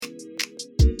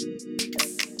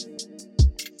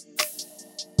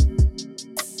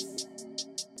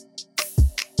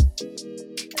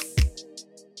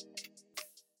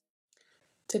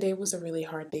Today was a really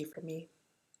hard day for me.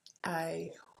 I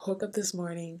woke up this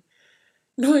morning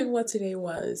knowing what today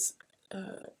was,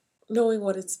 uh, knowing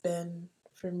what it's been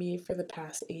for me for the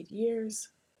past 8 years,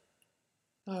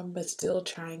 but still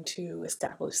trying to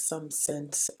establish some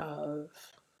sense of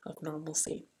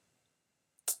normalcy.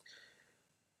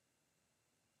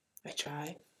 I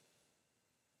tried.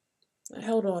 I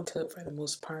held on to it for the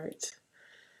most part.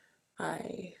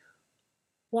 I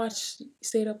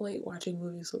stayed up late watching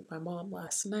movies with my mom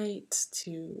last night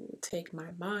to take my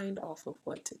mind off of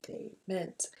what today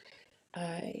meant.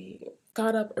 I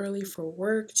got up early for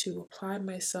work to apply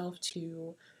myself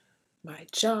to my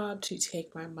job to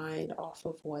take my mind off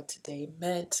of what today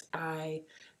meant. I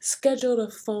scheduled a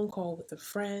phone call with a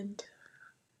friend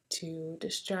to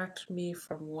distract me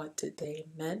from what today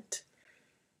meant,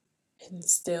 and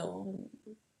still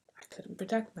I couldn't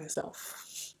protect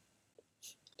myself.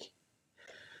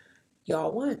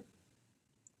 Y'all won.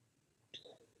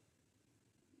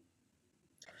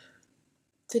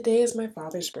 Today is my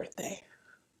father's birthday.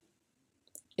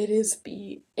 It is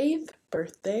the 8th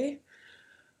birthday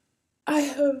I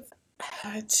have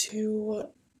had to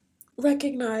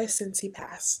recognize since he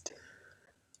passed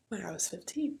when I was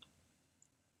 15.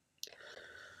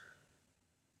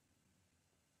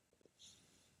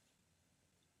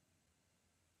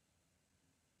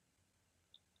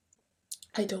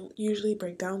 I don't usually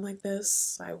break down like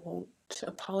this. I won't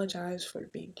apologize for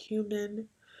being human.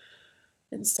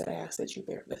 Instead, I ask that you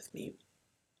bear with me,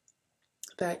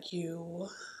 that you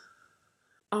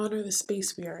honor the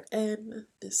space we are in,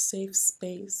 this safe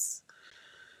space,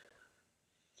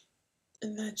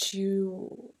 and that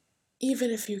you,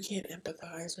 even if you can't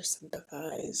empathize or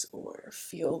sympathize or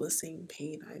feel the same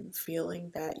pain I'm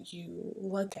feeling, that you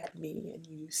look at me and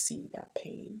you see that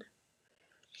pain.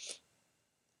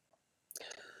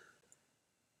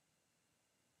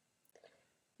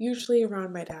 Usually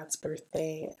around my dad's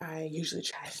birthday, I usually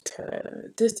try to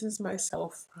distance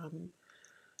myself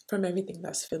from everything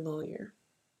that's familiar.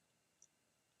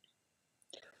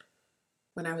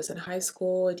 When I was in high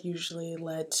school, it usually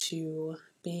led to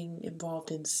being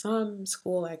involved in some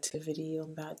school activity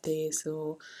on that day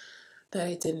so that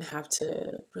I didn't have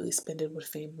to really spend it with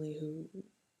family who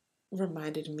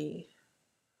reminded me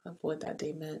of what that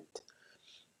day meant.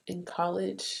 In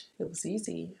college, it was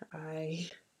easy. I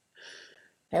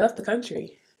left the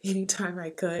country anytime I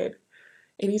could,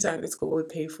 anytime the school would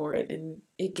pay for it, and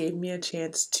it gave me a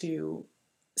chance to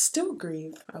still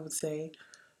grieve, I would say,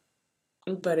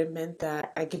 but it meant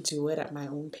that I could do it at my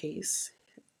own pace,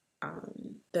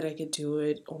 that I could do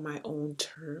it on my own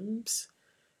terms,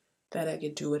 that I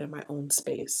could do it in my own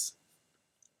space.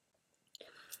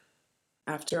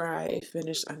 After I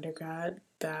finished undergrad,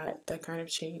 that kind of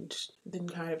changed.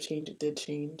 Didn't kind of change, it did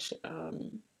change.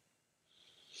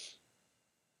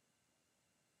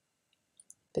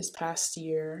 This past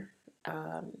year,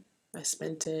 I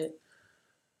spent it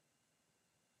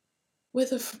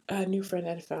with a new friend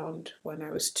I found when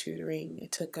I was tutoring.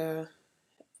 It took a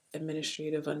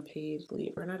administrative unpaid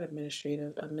leave, or not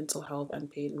administrative, a mental health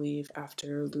unpaid leave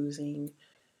after losing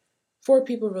four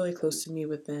people really close to me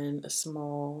within a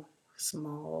small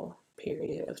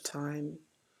period of time.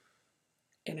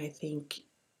 And I think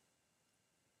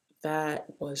that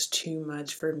was too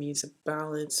much for me to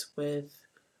balance with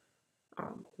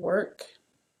work,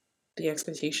 the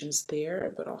expectations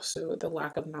there, but also the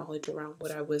lack of knowledge around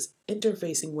what I was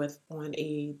interfacing with on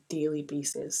a daily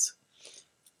basis.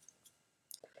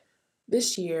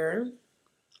 This year,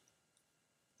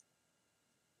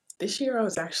 I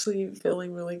was actually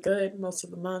feeling really good most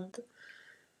of the month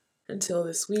until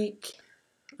this week.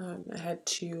 I had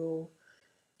two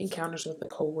encounters with a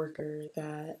coworker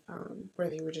that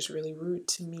where they were just really rude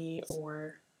to me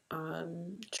or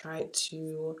tried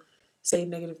to say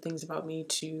negative things about me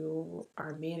to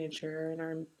our manager, and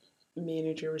our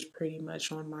manager was pretty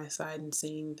much on my side and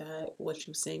saying that what she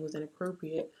was saying was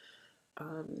inappropriate.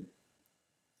 Um,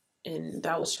 and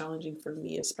that was challenging for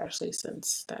me, especially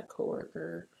since that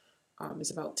coworker is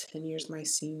about 10 years my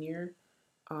senior,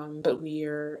 but we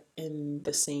are in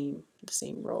the same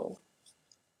role.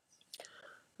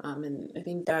 And I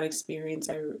think that experience,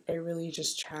 I really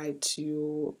just tried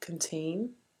to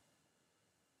contain,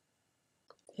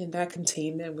 and that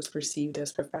containment was perceived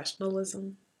as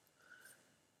professionalism.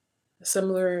 A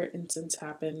similar instance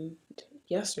happened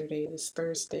yesterday, this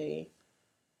Thursday,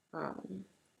 um,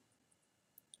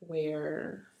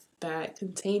 where that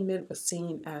containment was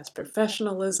seen as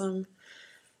professionalism,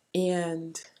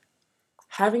 and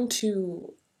having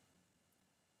to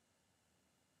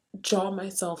draw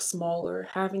myself smaller,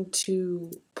 having to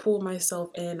pull myself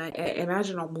in. I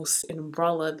imagine almost an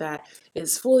umbrella that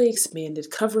is fully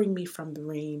expanded, covering me from the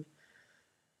rain.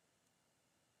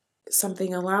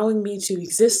 Something allowing me to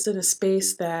exist in a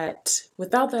space that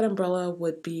without that umbrella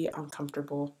would be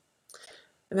uncomfortable.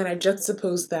 And then I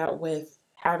juxtapose that with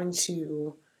having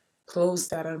to close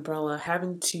that umbrella,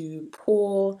 having to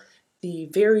pull the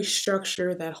very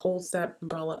structure that holds that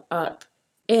umbrella up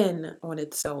in on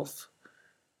itself.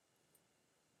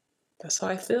 That's how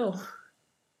I feel.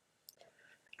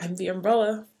 I'm the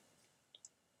umbrella.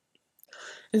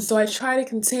 And so I try to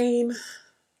contain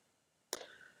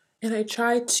and I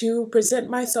try to present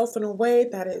myself in a way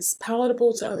that is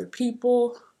palatable to other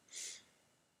people.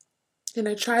 And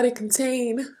I try to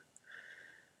contain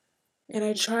and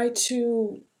I try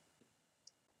to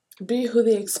be who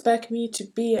they expect me to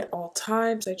be at all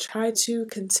times. I try to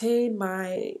contain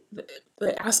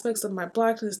the aspects of my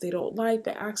blackness they don't like,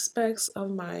 the aspects of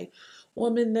my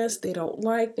womanness they don't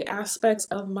like, the aspects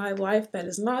of my life that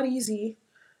is not easy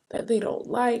that they don't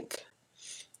like.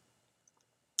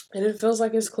 And it feels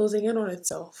like it's closing in on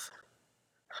itself.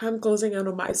 I'm closing in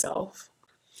on myself.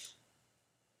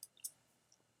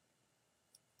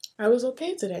 I was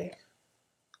okay today.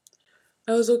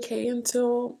 I was okay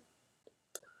until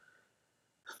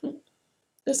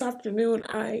this afternoon.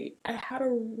 I had a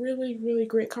really, really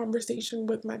great conversation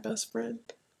with my best friend.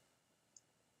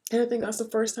 And I think that's the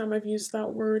first time I've used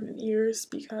that word in years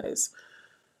because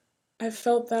I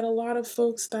felt that a lot of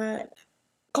folks that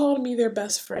called me their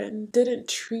best friend didn't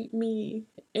treat me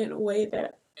in a way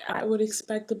that I would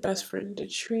expect a best friend to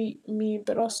treat me,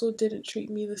 but also didn't treat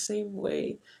me the same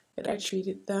way that I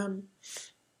treated them.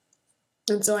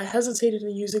 And so I hesitated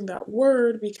in using that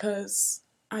word because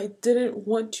I didn't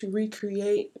want to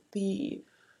recreate the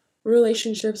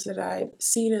relationships that I've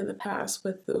seen in the past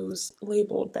with those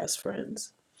labeled best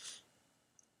friends.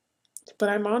 But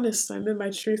I'm honest, I'm in my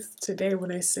truth today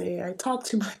when I say I talk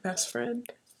to my best friend.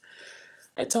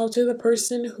 I talk to the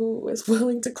person who is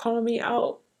willing to call me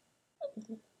out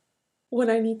when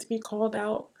I need to be called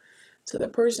out, to the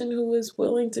person who is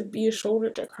willing to be a shoulder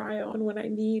to cry on when I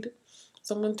need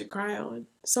someone to cry on,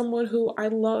 someone who I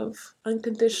love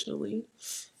unconditionally,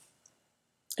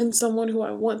 and someone who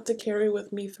I want to carry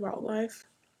with me throughout life.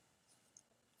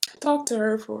 I talked to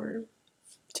her for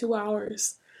 2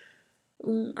 hours.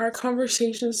 Our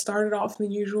conversation started off in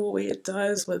the usual way it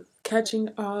does, with catching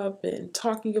up and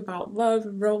talking about love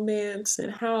and romance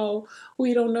and how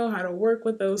we don't know how to work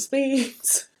with those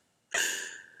things.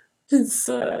 It's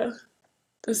a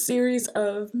series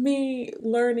of me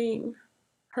learning,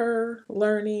 her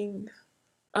learning,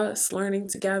 us learning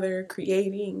together,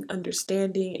 creating,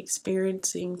 understanding,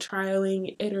 experiencing,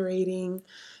 trialing, iterating.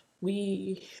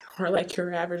 We are like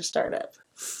your average startup.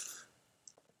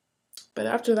 But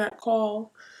after that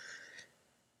call,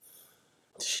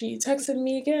 she texted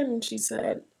me again and she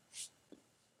said,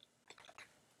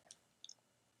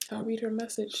 I'll read her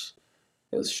message.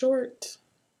 It was short.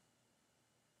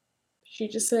 She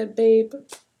just said, babe,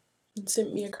 and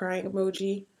sent me a crying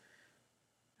emoji.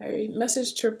 I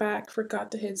messaged her back,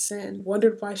 forgot to hit send,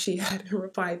 wondered why she hadn't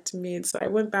replied to me. And so I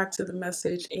went back to the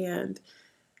message and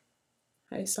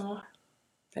I saw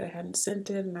that I hadn't sent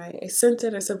it. And I sent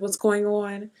it. I said, what's going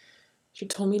on? She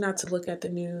told me not to look at the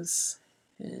news.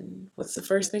 And what's the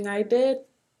first thing I did?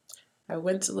 I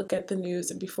went to look at the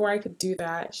news. And before I could do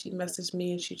that, she messaged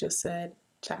me and she just said,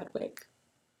 Chadwick.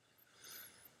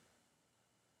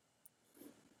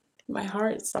 My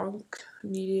heart sunk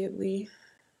immediately.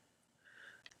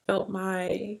 Felt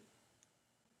my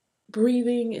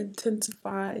breathing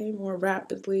intensify more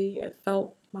rapidly. I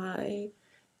felt my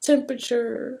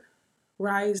temperature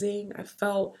rising. I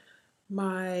felt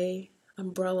my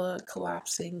umbrella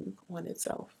collapsing on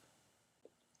itself.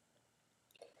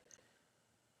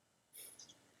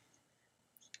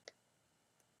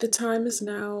 The time is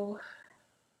now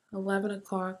 11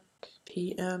 o'clock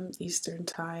p.m. Eastern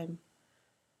Time.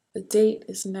 The date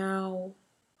is now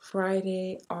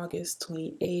Friday, August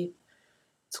 28th,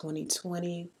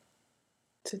 2020.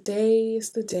 Today is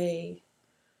the day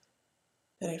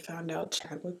that I found out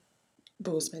Chadwick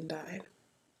Boseman died.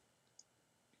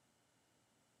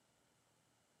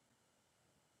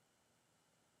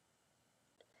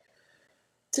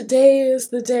 Today is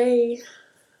the day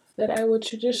that I would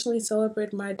traditionally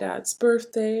celebrate my dad's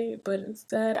birthday, but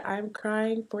instead I'm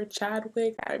crying for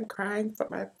Chadwick, I'm crying for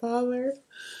my father,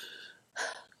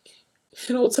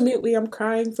 and ultimately I'm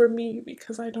crying for me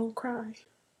because I don't cry.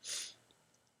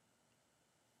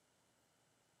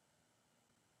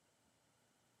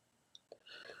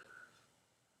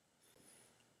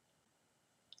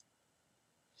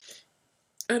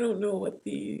 I don't know what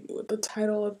the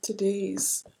title of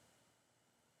today's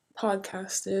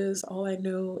podcast is. All I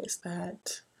know is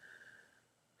that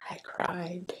I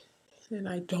cried and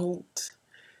I don't.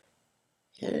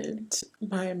 And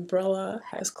my umbrella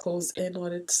has closed in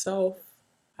on itself.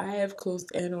 I have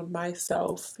closed in on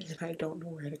myself and I don't know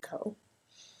where to go.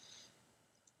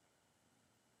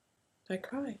 I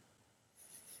cry.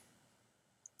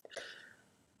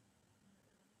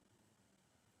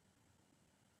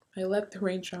 I let the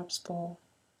raindrops fall.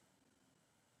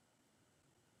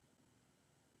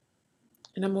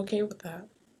 And I'm okay with that.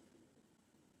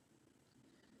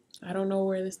 I don't know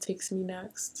where this takes me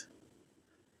next.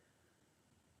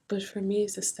 But for me,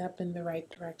 it's a step in the right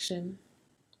direction.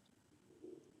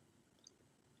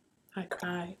 I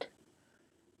cried.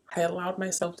 I allowed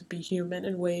myself to be human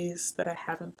in ways that I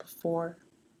haven't before.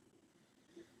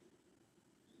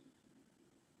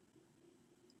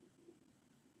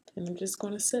 And I'm just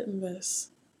going to sit in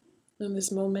this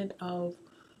moment of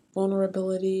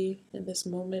vulnerability, in this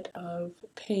moment of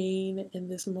pain, in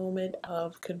this moment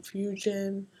of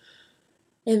confusion,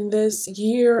 in this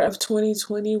year of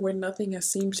 2020 where nothing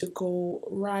has seemed to go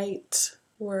right,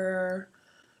 where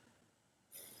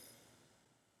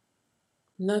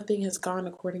nothing has gone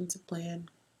according to plan.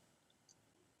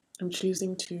 I'm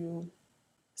choosing to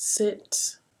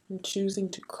sit, I'm choosing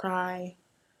to cry,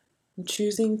 I'm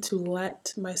choosing to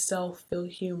let myself feel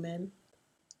human,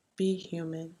 be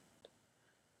human.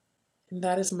 And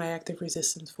that is my act of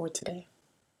resistance for today.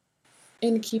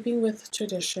 In keeping with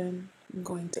tradition, I'm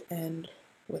going to end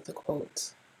with a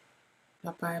quote,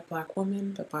 not by a black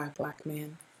woman, but by a black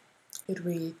man. It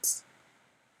reads,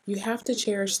 "You have to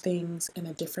cherish things in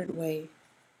a different way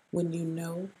when you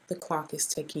know the clock is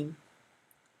ticking.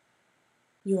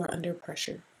 You are under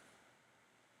pressure."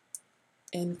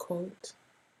 End quote.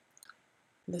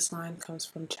 This line comes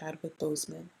from Chadwick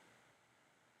Boseman.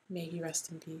 May he rest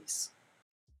in peace.